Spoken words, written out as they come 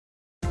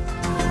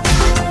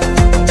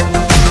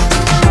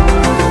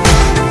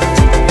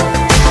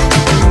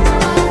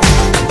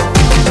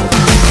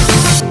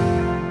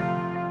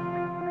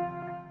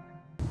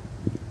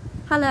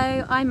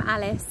Hello, I'm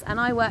Alice and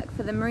I work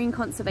for the Marine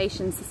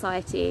Conservation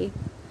Society.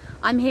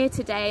 I'm here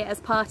today as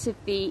part of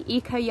the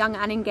Eco Young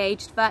and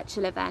Engaged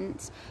virtual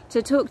event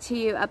to talk to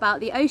you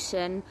about the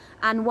ocean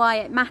and why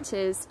it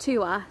matters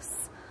to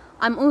us.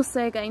 I'm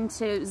also going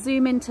to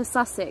zoom into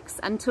Sussex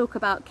and talk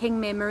about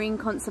Kingmere Marine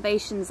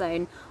Conservation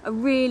Zone, a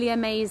really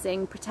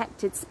amazing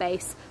protected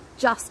space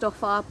just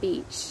off our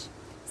beach.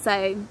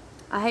 So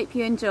I hope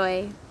you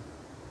enjoy.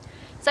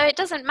 So it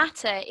doesn't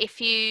matter if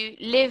you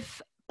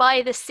live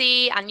by the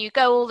sea and you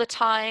go all the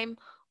time,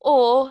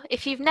 or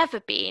if you've never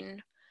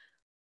been.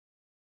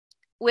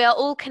 We are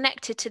all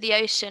connected to the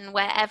ocean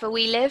wherever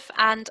we live,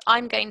 and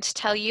I'm going to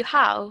tell you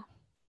how.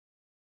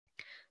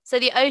 So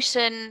the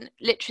ocean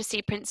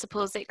literacy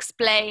principles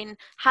explain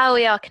how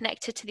we are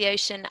connected to the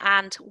ocean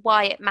and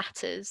why it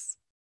matters.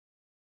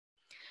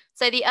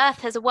 So the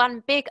Earth has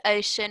one big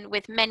ocean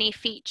with many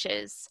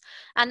features,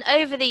 and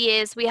over the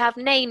years we have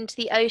named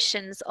the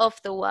oceans of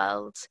the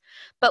world.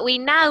 But we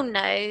now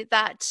know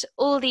that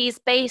all these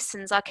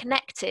basins are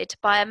connected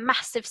by a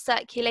massive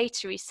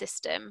circulatory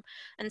system,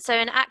 and so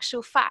in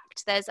actual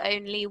fact there's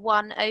only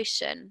one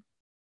ocean,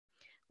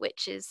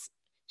 which is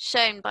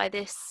shown by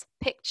this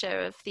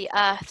picture of the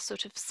Earth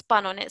sort of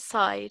spun on its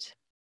side.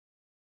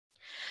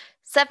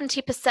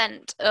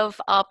 70% of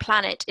our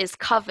planet is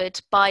covered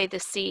by the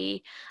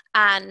sea,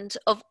 and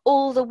of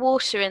all the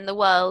water in the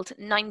world,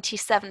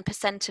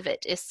 97% of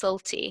it is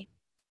salty.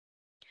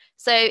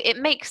 So it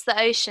makes the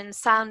ocean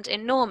sound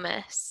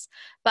enormous,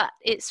 but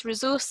its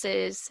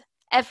resources,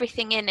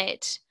 everything in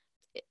it,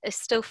 is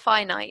still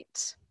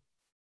finite.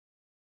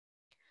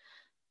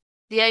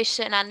 The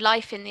ocean and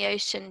life in the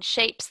ocean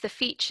shapes the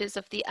features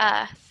of the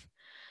Earth.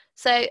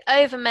 So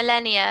over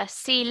millennia,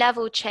 sea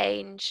level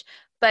change,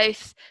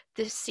 both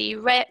the sea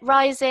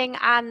rising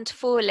and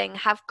falling,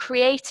 have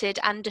created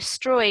and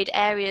destroyed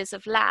areas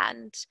of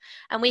land.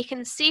 And we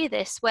can see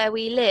this where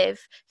we live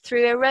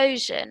through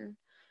erosion,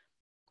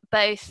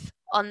 both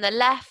on the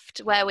left,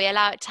 where we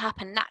allow it to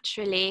happen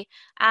naturally,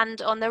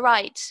 and on the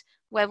right,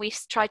 where we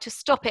try to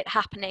stop it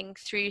happening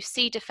through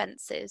sea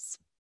defences.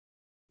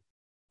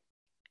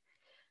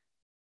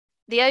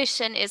 The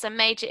ocean is a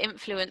major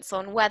influence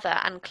on weather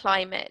and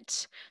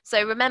climate.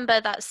 So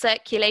remember that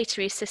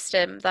circulatory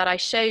system that I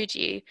showed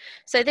you.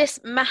 So this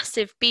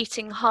massive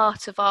beating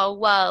heart of our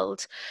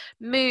world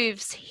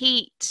moves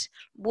heat,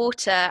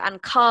 water,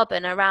 and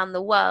carbon around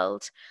the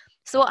world.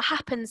 So what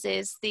happens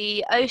is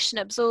the ocean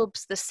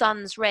absorbs the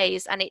sun's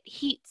rays and it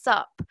heats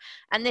up,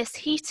 and this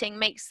heating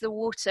makes the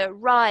water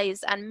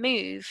rise and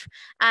move,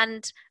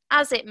 and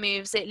as it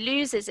moves it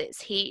loses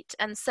its heat,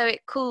 and so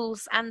it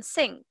cools and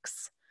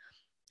sinks.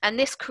 And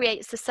this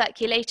creates the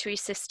circulatory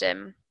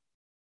system.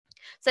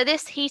 So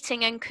this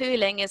heating and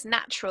cooling is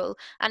natural,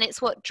 and it's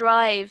what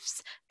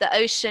drives the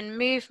ocean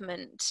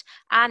movement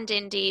and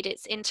indeed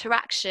its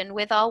interaction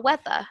with our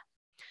weather.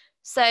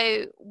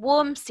 So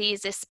warm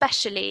seas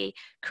especially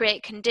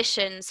create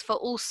conditions for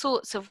all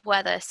sorts of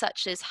weather,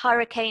 such as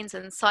hurricanes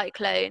and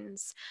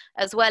cyclones,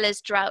 as well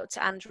as drought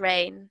and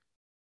rain.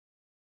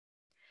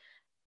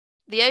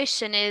 The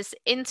ocean is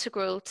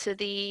integral to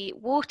the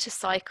water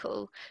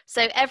cycle.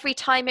 So every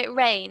time it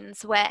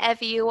rains,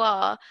 wherever you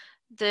are,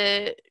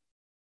 the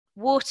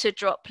water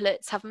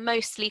droplets have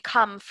mostly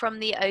come from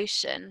the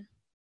ocean.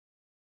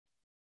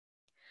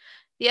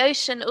 The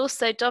ocean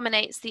also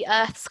dominates the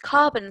Earth's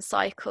carbon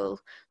cycle,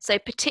 so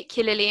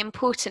particularly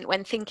important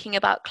when thinking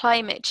about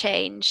climate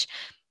change.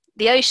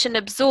 The ocean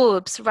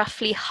absorbs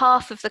roughly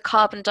half of the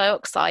carbon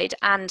dioxide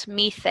and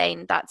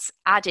methane that's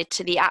added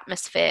to the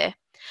atmosphere.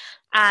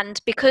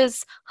 And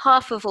because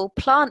half of all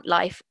plant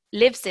life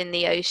lives in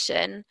the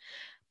ocean,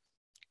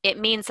 it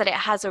means that it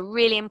has a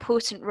really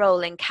important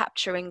role in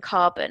capturing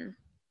carbon.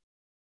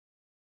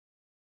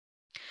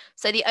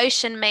 So the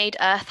ocean made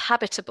Earth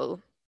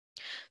habitable.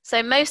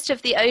 So most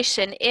of the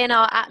ocean in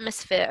our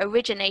atmosphere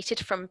originated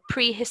from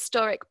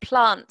prehistoric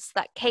plants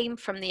that came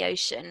from the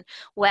ocean,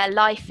 where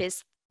life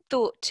is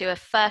thought to have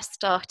first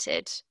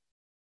started.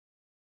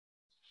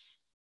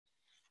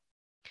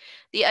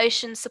 The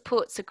ocean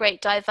supports a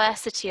great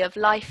diversity of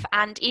life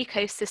and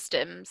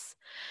ecosystems.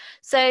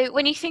 So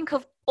when you think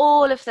of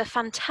all of the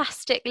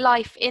fantastic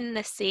life in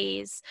the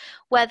seas,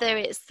 whether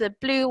it's the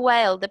blue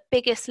whale, the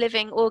biggest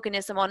living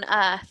organism on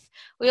Earth,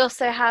 we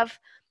also have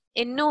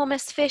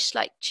enormous fish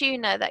like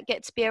tuna that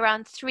get to be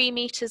around 3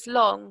 meters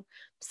long.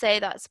 Say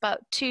that's about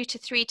 2 to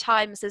 3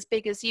 times as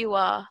big as you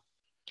are.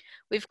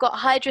 We've got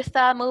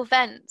hydrothermal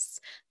vents,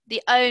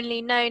 the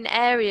only known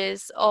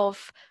areas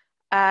of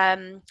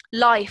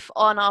life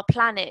on our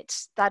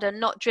planet that are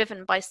not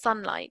driven by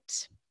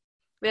sunlight.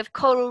 We have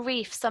coral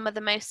reefs, some of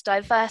the most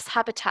diverse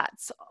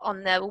habitats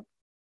on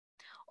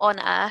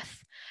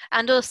Earth,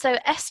 and also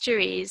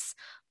estuaries,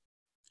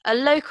 a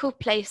local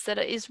place that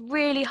is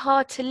really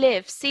hard to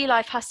live. Sea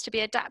life has to be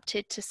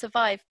adapted to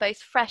survive both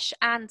fresh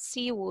and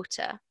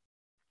seawater.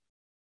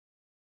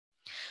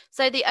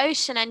 So the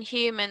ocean and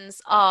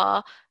humans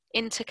are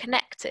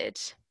interconnected.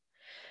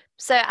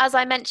 So as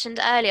I mentioned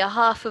earlier,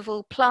 half of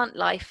all plant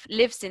life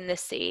lives in the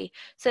sea.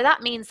 So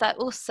that means that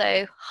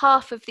also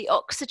half of the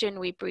oxygen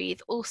we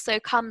breathe also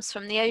comes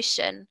from the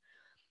ocean.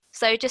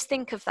 So just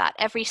think of that.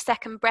 Every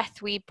second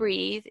breath we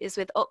breathe is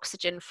with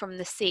oxygen from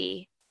the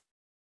sea.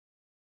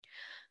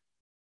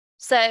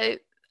 So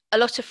a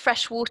lot of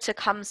fresh water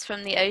comes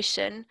from the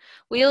ocean.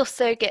 We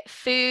also get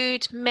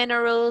food,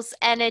 minerals,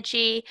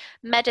 energy,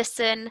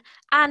 medicine,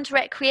 and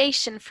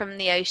recreation from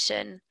the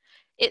ocean.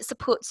 It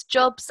supports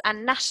jobs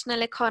and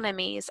national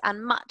economies,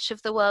 and much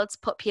of the world's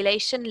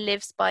population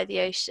lives by the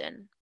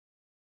ocean.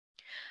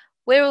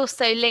 We're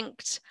also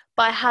linked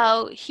by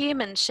how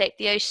humans shape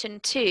the ocean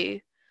too.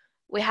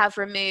 We have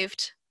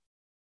removed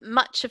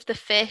much of the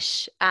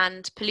fish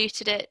and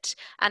polluted it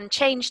and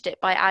changed it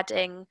by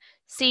adding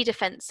sea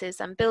defences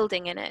and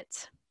building in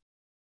it.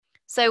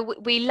 So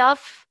we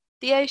love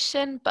the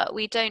ocean, but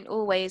we don't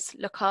always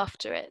look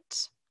after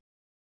it.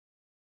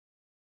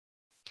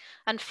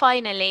 And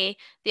finally,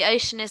 the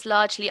ocean is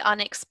largely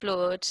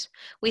unexplored.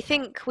 We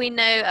think we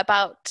know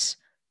about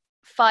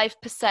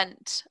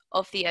 5%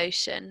 of the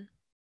ocean.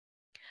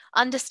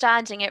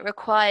 Understanding it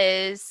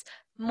requires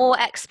more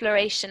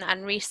exploration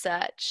and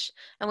research,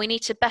 and we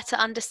need to better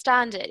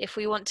understand it if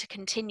we want to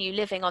continue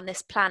living on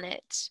this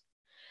planet.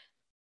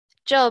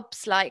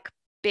 Jobs like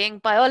being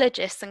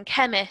biologists and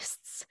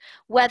chemists,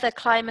 weather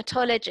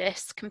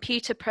climatologists,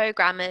 computer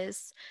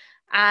programmers,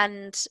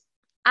 and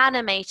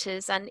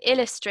animators and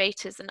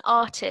illustrators and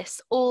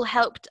artists all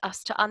helped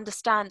us to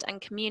understand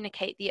and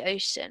communicate the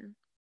ocean.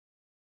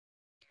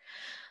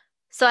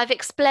 So I've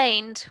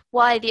explained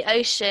why the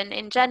ocean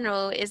in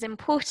general is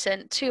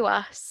important to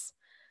us.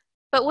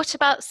 But what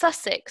about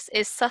Sussex?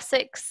 Is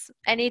Sussex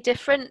any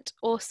different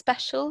or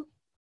special?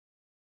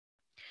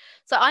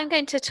 So I'm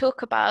going to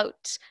talk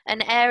about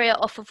an area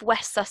off of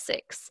West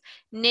Sussex,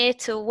 near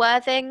to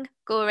Worthing,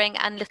 Goring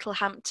and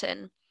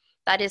Littlehampton,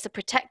 that is a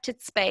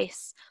protected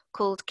space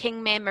called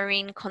Kingmere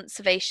Marine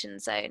Conservation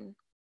Zone.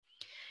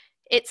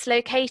 It's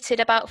located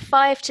about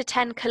 5 to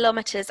 10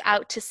 kilometres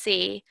out to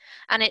sea,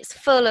 and it's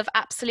full of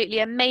absolutely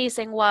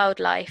amazing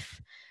wildlife.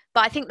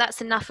 But I think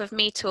that's enough of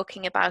me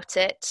talking about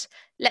it.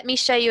 Let me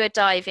show you a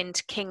dive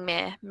into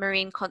Kingmere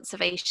Marine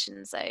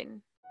Conservation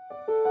Zone.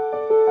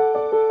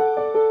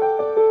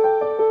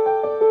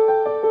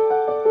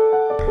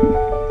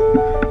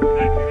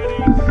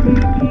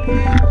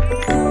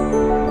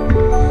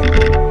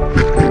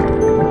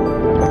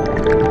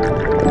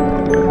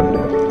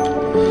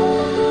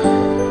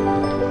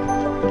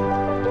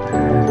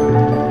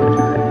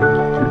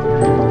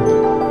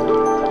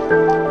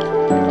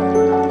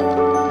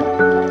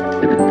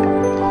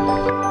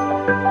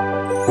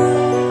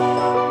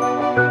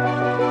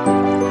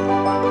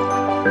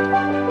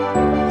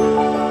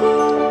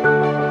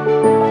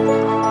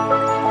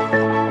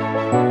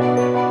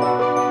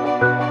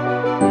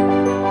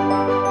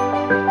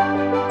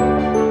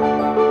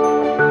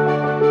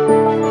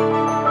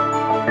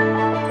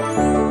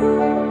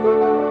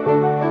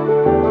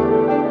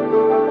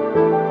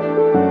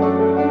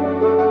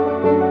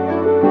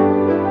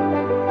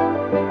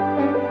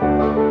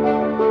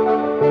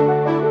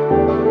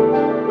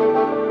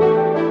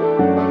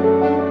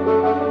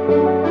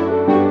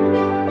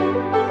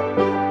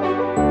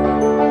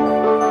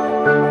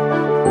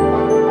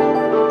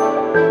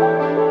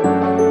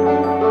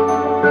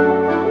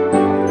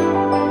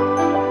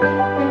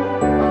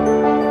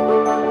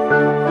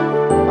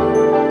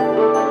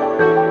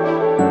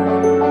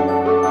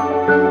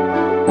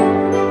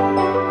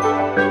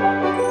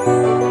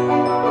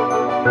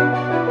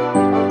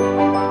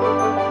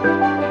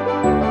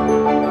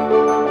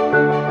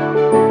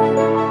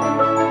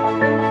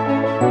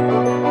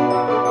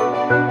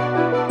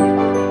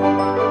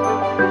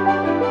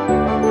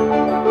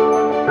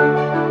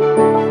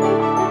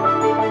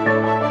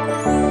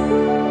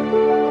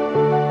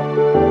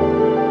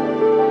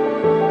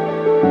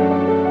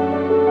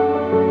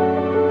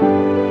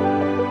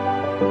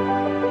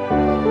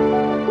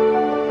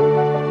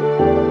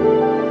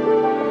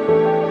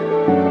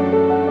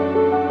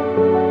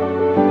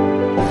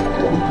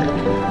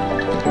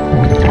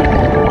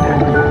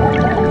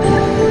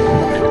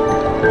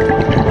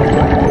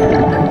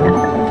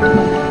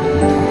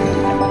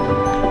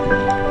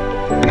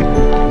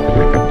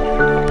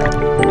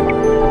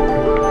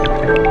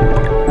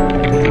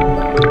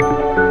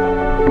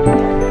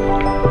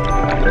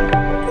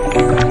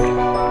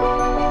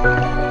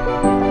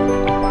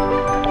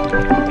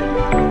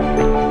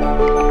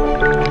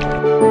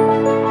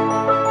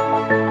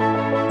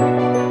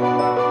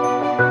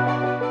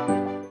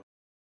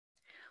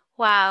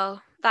 Wow,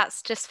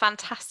 that's just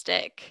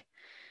fantastic.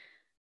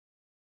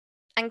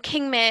 And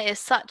Kingmere is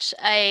such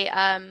a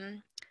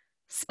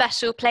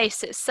special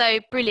place. It's so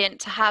brilliant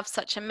to have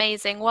such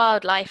amazing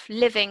wildlife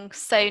living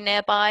so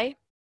nearby.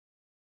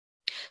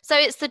 So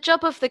it's the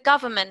job of the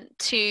government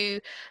to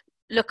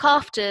look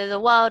after the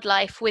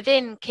wildlife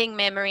within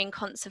Kingmere Marine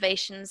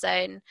Conservation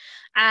Zone.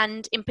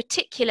 And in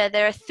particular,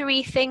 there are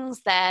 3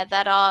 things there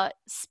that are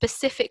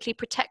specifically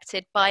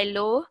protected by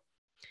law.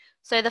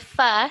 So the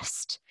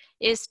first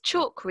is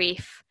chalk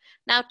reef.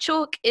 Now,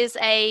 chalk is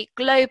a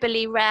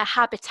globally rare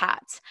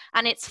habitat,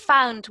 and it's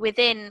found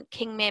within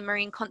Kingmere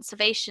Marine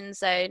Conservation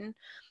Zone,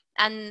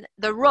 and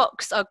the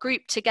rocks are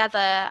grouped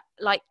together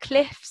like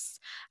cliffs,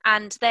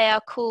 and they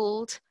are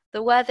called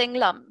the Worthing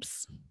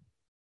Lumps.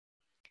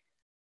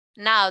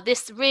 Now,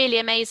 this really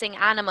amazing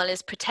animal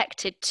is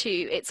protected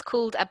too. It's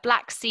called a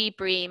black sea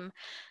bream,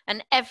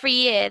 and every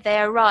year they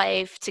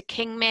arrive to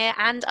Kingmere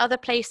and other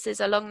places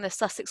along the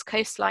Sussex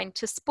coastline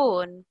to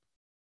spawn.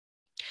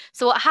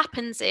 So what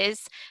happens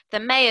is the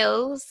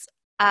males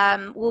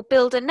will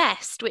build a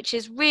nest, which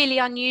is really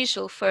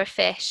unusual for a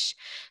fish.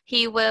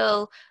 He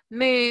will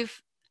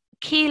move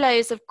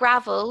kilos of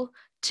gravel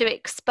to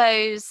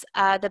expose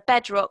the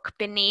bedrock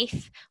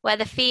beneath, where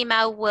the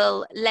female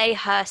will lay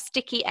her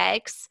sticky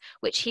eggs,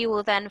 which he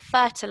will then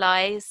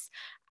fertilize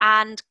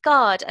and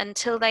guard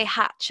until they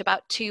hatch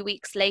about 2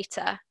 weeks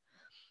later.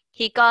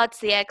 He guards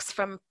the eggs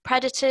from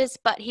predators,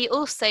 but he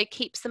also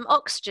keeps them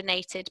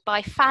oxygenated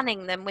by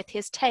fanning them with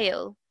his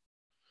tail.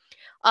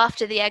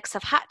 After the eggs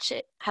have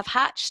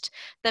hatched,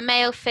 the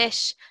male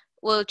fish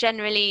will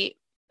generally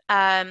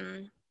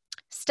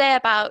stay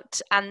about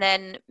and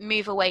then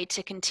move away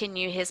to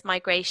continue his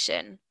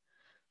migration.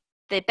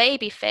 The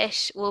baby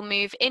fish will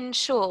move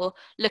inshore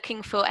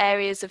looking for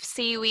areas of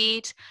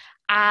seaweed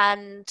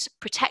and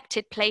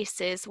protected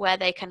places where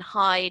they can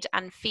hide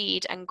and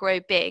feed and grow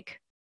big.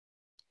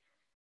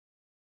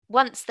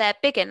 Once they're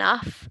big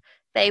enough,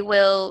 they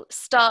will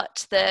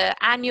start the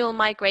annual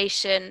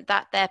migration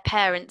that their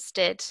parents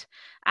did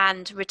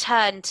and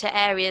return to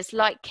areas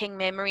like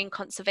Kingmere Marine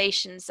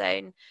Conservation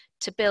Zone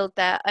to build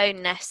their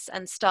own nests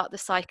and start the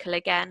cycle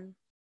again.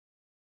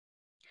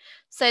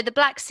 So the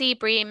black sea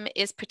bream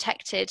is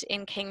protected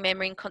in Kingmere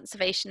Marine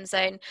Conservation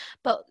Zone,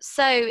 but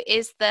so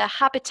is the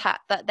habitat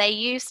that they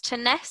use to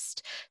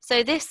nest.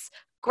 So this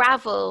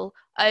gravel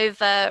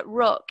over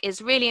rock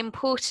is really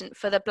important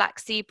for the black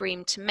sea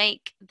bream to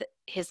make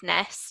his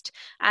nest.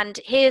 And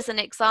here's an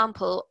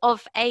example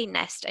of a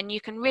nest, and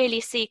you can really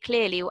see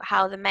clearly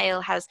how the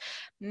male has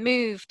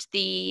moved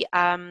the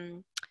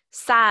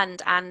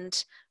sand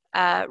and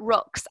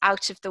rocks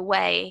out of the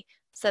way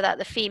so that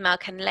the female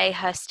can lay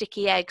her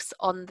sticky eggs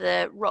on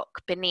the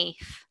rock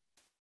beneath.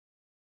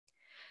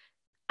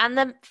 And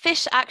the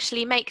fish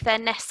actually make their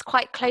nests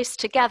quite close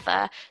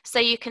together. So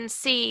you can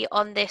see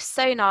on this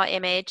sonar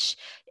image,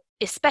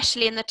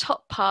 especially in the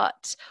top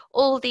part,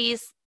 all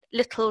these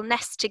little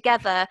nests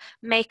together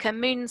make a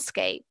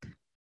moonscape.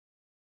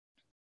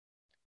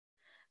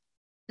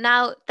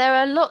 Now, there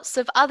are lots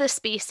of other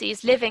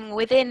species living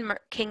within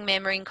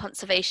Kingmere Marine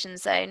Conservation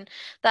Zone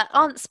that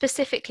aren't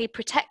specifically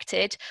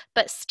protected,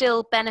 but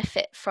still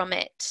benefit from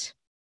it.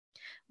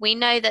 We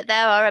know that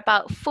there are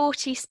about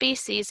 40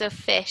 species of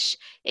fish,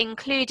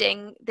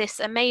 including this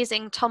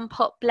amazing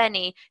tompot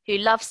blenny who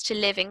loves to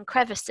live in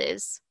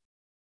crevices.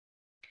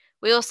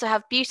 We also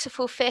have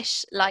beautiful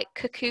fish like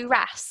cuckoo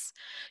wrasse,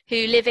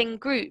 who live in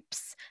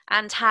groups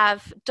and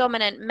have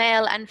dominant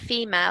male and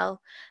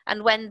female.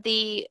 And when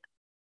the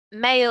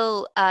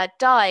male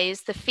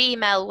dies, the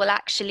female will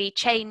actually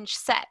change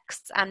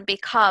sex and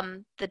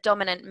become the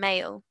dominant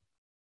male.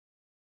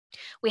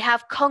 We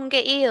have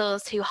conger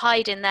eels who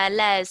hide in their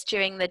lairs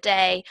during the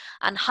day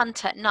and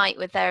hunt at night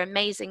with their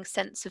amazing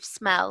sense of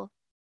smell.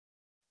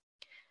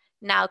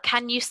 Now,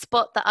 can you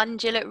spot the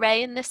undulate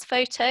ray in this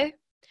photo?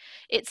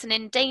 It's an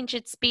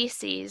endangered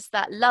species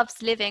that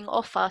loves living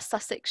off our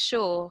Sussex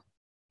shore.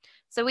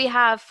 So we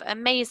have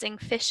amazing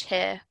fish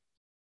here.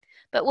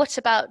 But what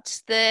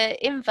about the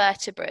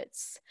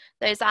invertebrates,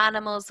 those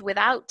animals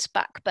without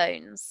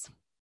backbones?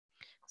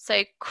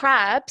 So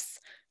crabs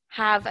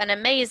have an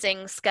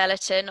amazing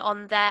skeleton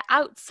on their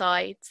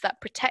outsides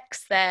that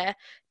protects their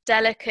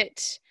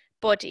delicate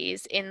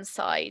bodies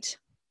inside.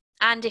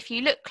 And if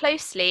you look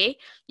closely,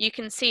 you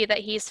can see that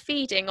he's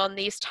feeding on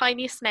these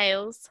tiny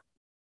snails.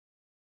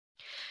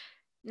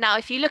 Now,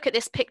 if you look at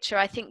this picture,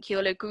 I think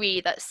you'll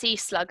agree that sea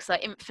slugs are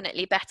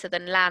infinitely better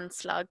than land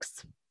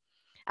slugs.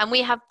 And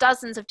we have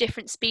dozens of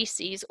different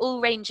species,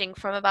 all ranging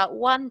from about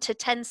 1 to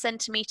 10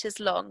 centimeters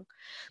long.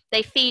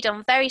 They feed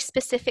on very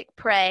specific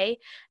prey,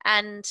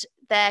 and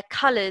their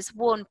colors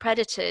warn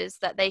predators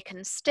that they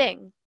can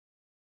sting.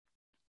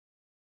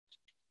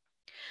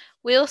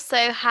 We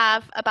also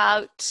have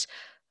about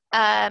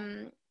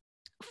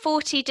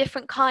 40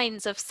 different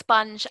kinds of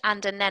sponge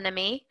and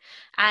anemone.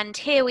 And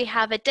here we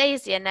have a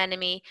daisy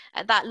anemone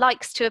that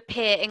likes to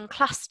appear in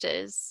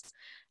clusters.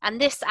 And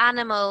this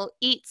animal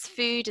eats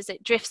food as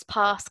it drifts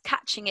past,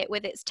 catching it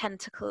with its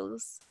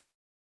tentacles.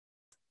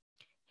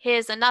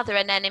 Here's another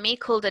anemone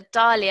called a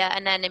dahlia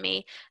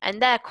anemone,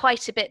 and they're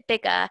quite a bit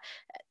bigger,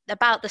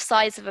 about the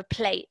size of a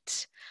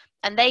plate.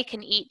 And they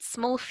can eat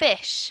small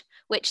fish,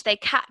 which they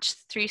catch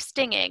through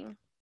stinging.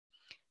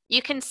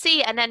 You can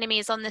see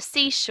anemones on the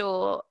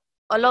seashore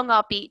along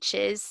our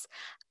beaches,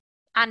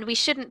 and we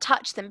shouldn't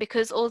touch them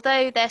because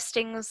although their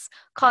stings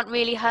can't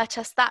really hurt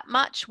us that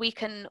much, we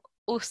can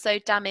also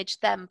damage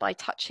them by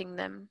touching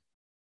them.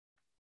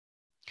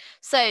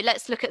 So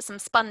let's look at some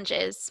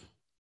sponges.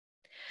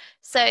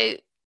 So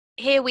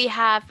here we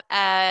have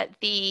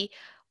the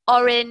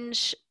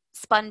orange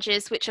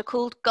sponges which are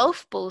called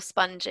golf ball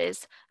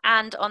sponges,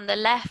 and on the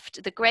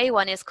left the grey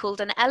one is called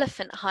an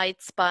elephant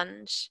hide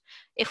sponge.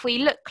 If we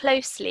look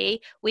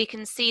closely, we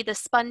can see the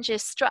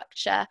sponge's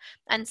structure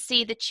and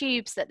see the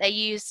tubes that they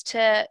use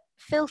to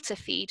filter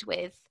feed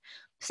with.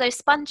 So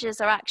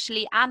sponges are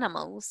actually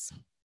animals.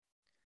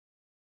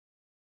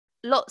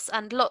 Lots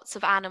and lots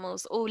of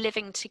animals all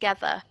living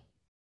together.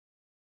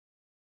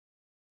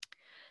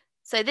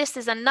 So this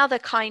is another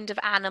kind of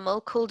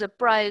animal called a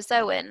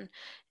bryozoan.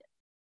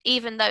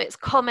 Even though it's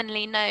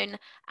commonly known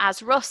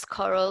as Ross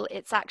coral,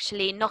 it's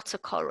actually not a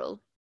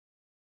coral.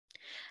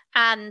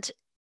 And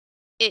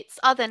its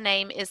other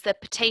name is the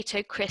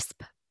potato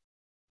crisp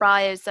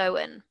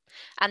bryozoan.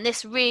 And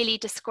this really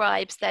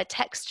describes their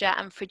texture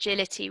and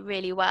fragility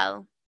really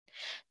well.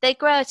 They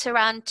grow at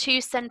around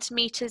 2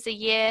 centimetres a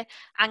year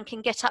and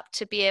can get up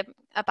to be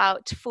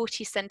about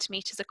 40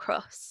 centimetres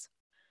across.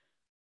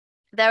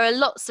 There are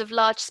lots of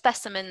large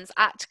specimens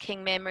at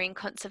Kingmere Marine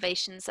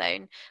Conservation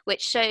Zone,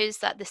 which shows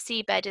that the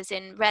seabed is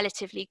in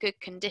relatively good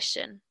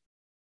condition.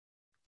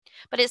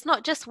 But it's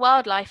not just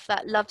wildlife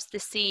that loves the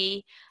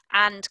sea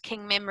and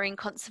Kingmere Marine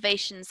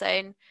Conservation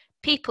Zone.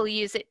 People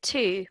use it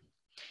too.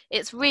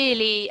 It's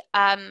really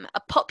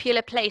a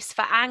popular place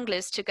for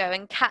anglers to go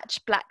and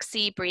catch black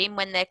sea bream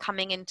when they're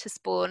coming in to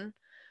spawn.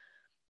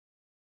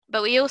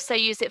 But we also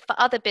use it for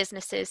other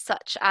businesses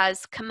such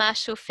as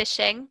commercial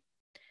fishing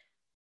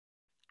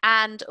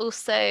and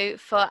also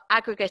for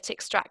aggregate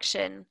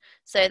extraction.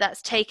 So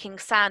that's taking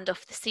sand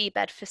off the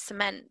seabed for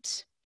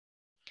cement.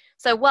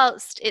 So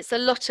whilst it's a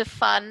lot of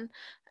fun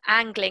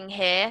angling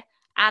here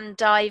and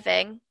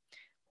diving,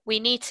 we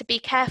need to be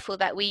careful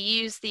that we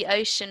use the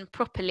ocean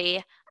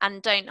properly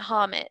and don't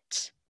harm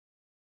it.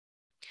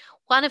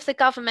 One of the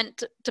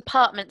government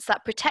departments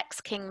that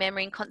protects Kingmere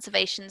Marine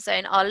Conservation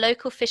Zone are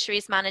local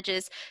fisheries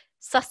managers,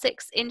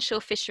 Sussex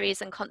Inshore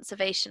Fisheries and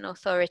Conservation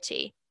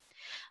Authority.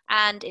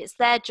 And it's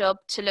their job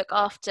to look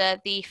after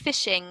the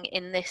fishing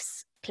in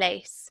this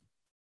place.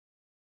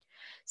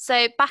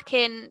 So back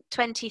in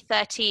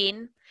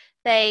 2013,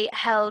 they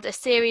held a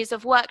series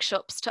of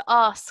workshops to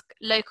ask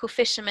local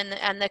fishermen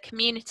and the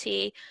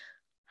community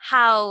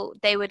how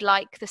they would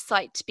like the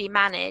site to be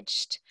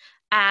managed.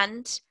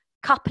 And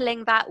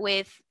coupling that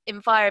with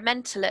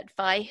environmental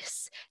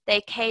advice,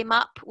 they came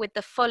up with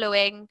the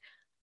following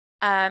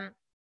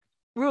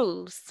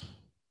rules.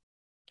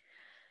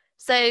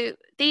 So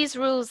these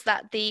rules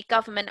that the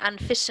government and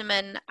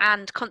fishermen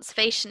and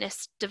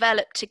conservationists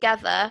developed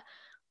together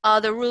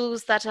are the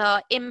rules that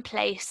are in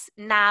place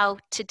now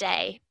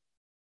today.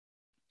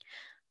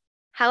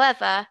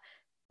 However,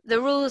 the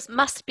rules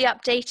must be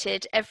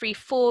updated every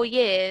 4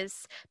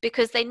 years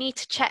because they need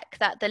to check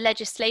that the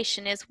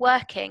legislation is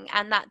working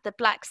and that the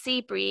black sea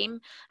bream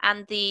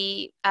and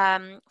the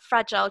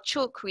fragile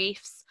chalk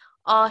reefs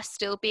are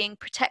still being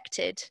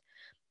protected.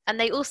 And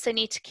they also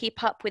need to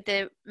keep up with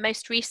the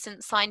most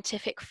recent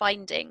scientific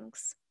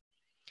findings.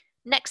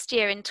 Next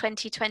year in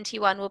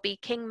 2021 will be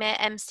Kingmere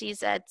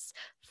MCZ's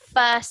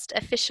first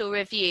official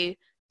review,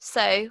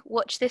 so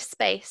watch this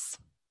space.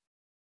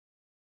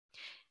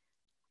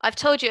 I've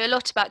told you a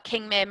lot about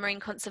Kingmere Marine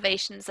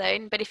Conservation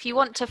Zone, but if you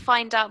want to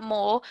find out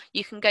more,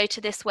 you can go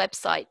to this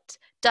website,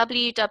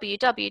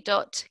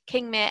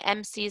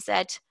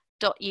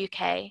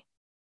 www.kingmeremcz.uk.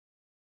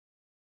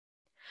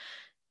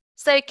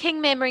 So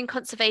Kingmere Marine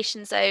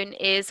Conservation Zone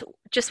is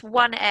just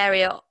one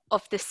area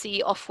of the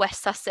sea off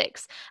West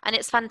Sussex, and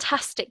it's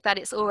fantastic that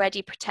it's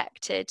already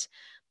protected.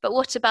 But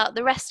what about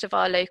the rest of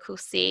our local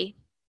sea?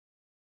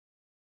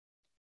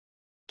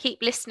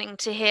 Keep listening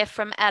to hear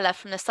from Ella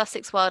from the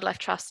Sussex Wildlife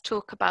Trust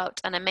talk about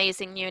an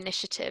amazing new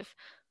initiative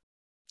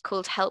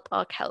called Help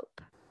Our Kelp.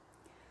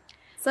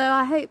 So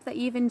I hope that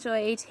you've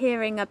enjoyed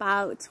hearing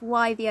about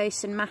why the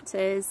ocean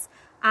matters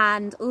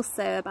and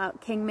also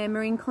about Kingmere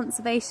Marine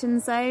Conservation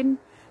Zone.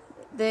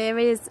 There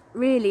is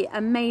really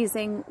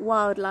amazing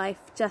wildlife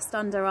just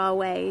under our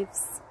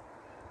waves.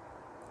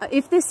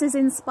 If this has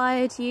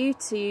inspired you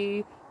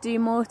to do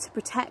more to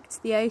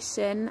protect the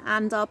ocean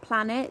and our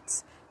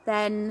planet,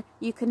 then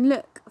you can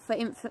look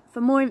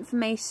for more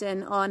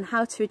information on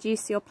how to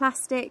reduce your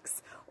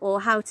plastics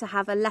or how to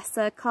have a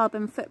lesser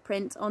carbon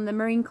footprint on the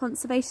Marine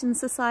Conservation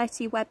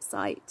Society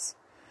website.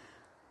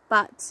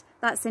 But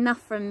that's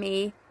enough from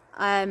me.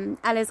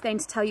 Ella's going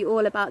to tell you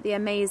all about the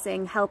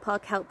amazing Help Our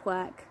Kelp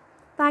work.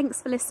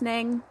 Thanks for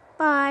listening.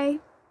 Bye.